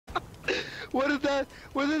What did that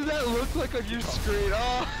look like on your screen?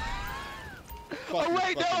 Oh. Oh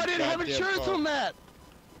wait, no, I didn't have insurance on that.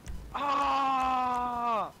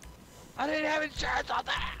 Ah, I didn't have insurance on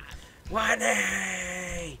that.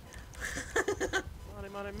 Money.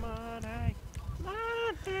 Money.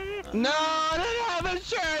 No, I didn't have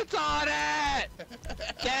insurance on it.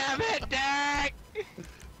 Damn it, Dick.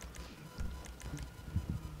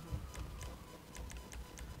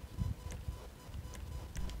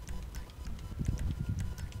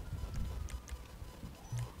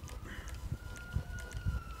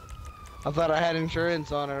 I thought I had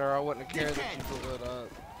insurance on it, or I wouldn't have cared that you blew it up.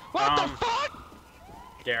 What the fuck?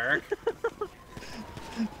 Derek.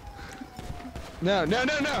 No.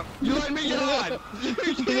 You let me get on. You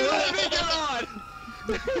let me get on.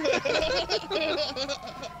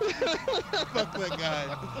 Fuck that guy.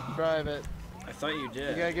 Drive it. I thought you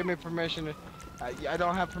did. You gotta give me permission to. I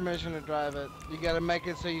don't have permission to drive it. You gotta make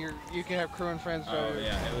it so you can have crew and friends drive it. Oh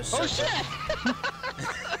yeah, it was. Oh shit!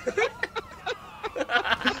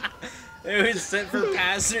 It was sent for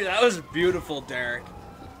passenger. That was beautiful, Derek.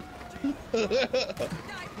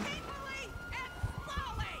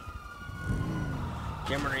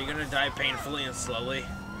 Cameron, are you gonna die painfully and slowly?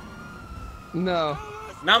 No.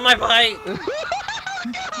 Not my bike!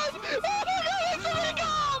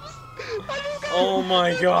 Oh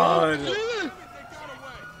my god!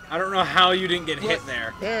 I don't know how you didn't get hit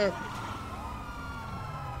there. There.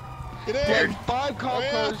 Get in. Derek, 5 cop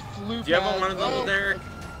cars flew past. Do you have a one level, Derek?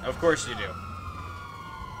 Of course you do.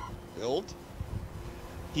 Build.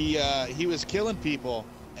 He was killing people,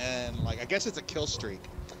 and like I guess it's a kill streak,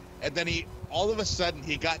 and then all of a sudden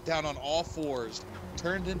he got down on all fours,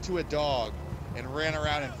 turned into a dog, and ran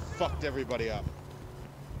around and fucked everybody up.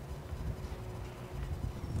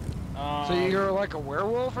 So you're like a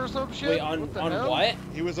werewolf or some shit? Wait, on what?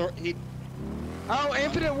 He was Oh,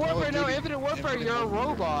 Infinite Warfare. No, Infinite Warfare. You're a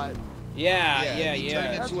robot. Yeah. He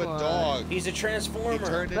turned into a dog. He's a transformer. He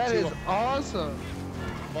turned That into is a awesome.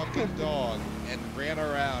 fucking dog and ran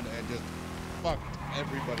around and just fucked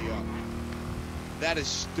everybody up. That is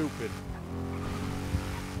stupid.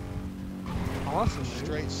 Awesome, dude.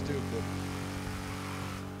 Straight stupid.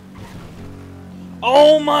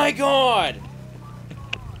 Oh my god!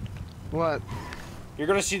 What? You're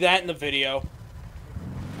gonna see that in the video.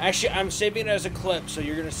 Actually, I'm saving it as a clip, so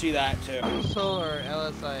you're gonna see that too. Solar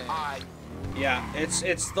LSI. Yeah,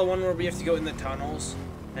 it's the one where we have to go in the tunnels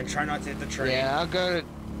and try not to hit the train. Yeah, I'll go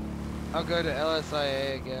to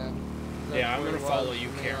LSIA again. Yeah, I'm gonna follow you,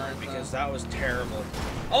 Cameron, because that was terrible.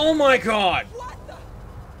 Oh my god!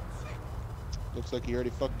 Looks like he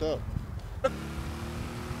already fucked up.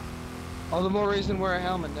 All the more reason to wear a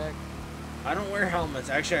helmet, Nick. I don't wear helmets.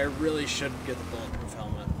 Actually, I really should get the bulletproof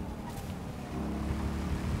helmet.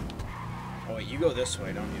 Oh wait, you go this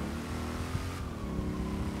way, don't you?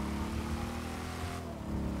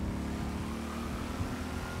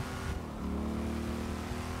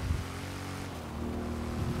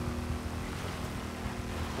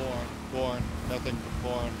 Porn. Nothing but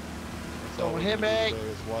porn. That's all Don't we hit can do me.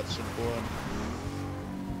 today is watch some porn.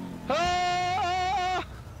 Ah!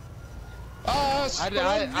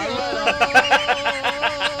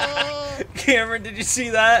 Cameron, did you see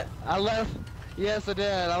that? I left. Yes, I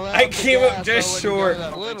did. I came up just short.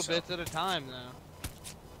 A little bits at a time, though.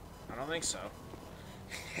 I don't think so.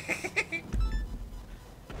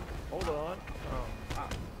 Hold on.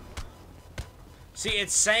 See,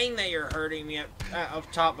 it's saying that you're hurting me up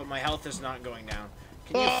top, but my health is not going down.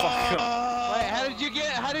 Can you fuck up? Wait,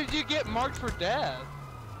 how did you get marked for death?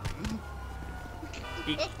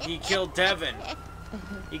 He killed Devin.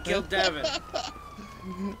 He killed Devin.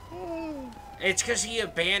 It's because he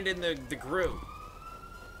abandoned the group.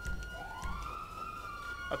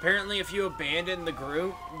 Apparently, if you abandon the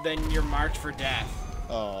group, then you're marked for death.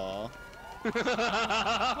 Aww.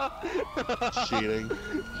 Cheating.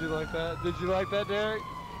 Did you like that? Did you like that, Derek?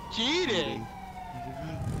 Cheating.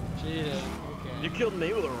 Cheating. Okay. You killed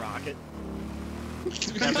me with a rocket.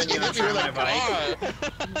 Devin, you want to try my bike?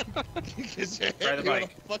 Because you're Try the hitting me with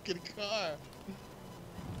bike. a fucking car.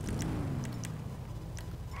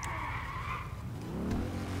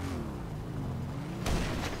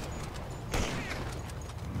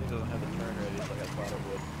 It doesn't have the turn radius like I thought it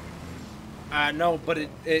would. No, but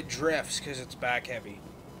it drifts because it's back heavy.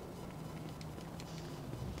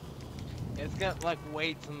 It's got like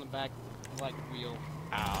weights on the back, like wheel.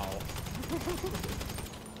 Ow.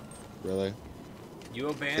 Really? You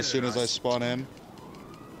abandoned As soon as I us. spawn in?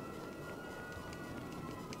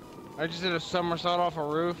 I just did a somersault off a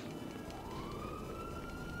roof.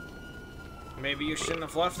 Maybe you shouldn't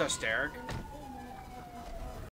have left us, Derek.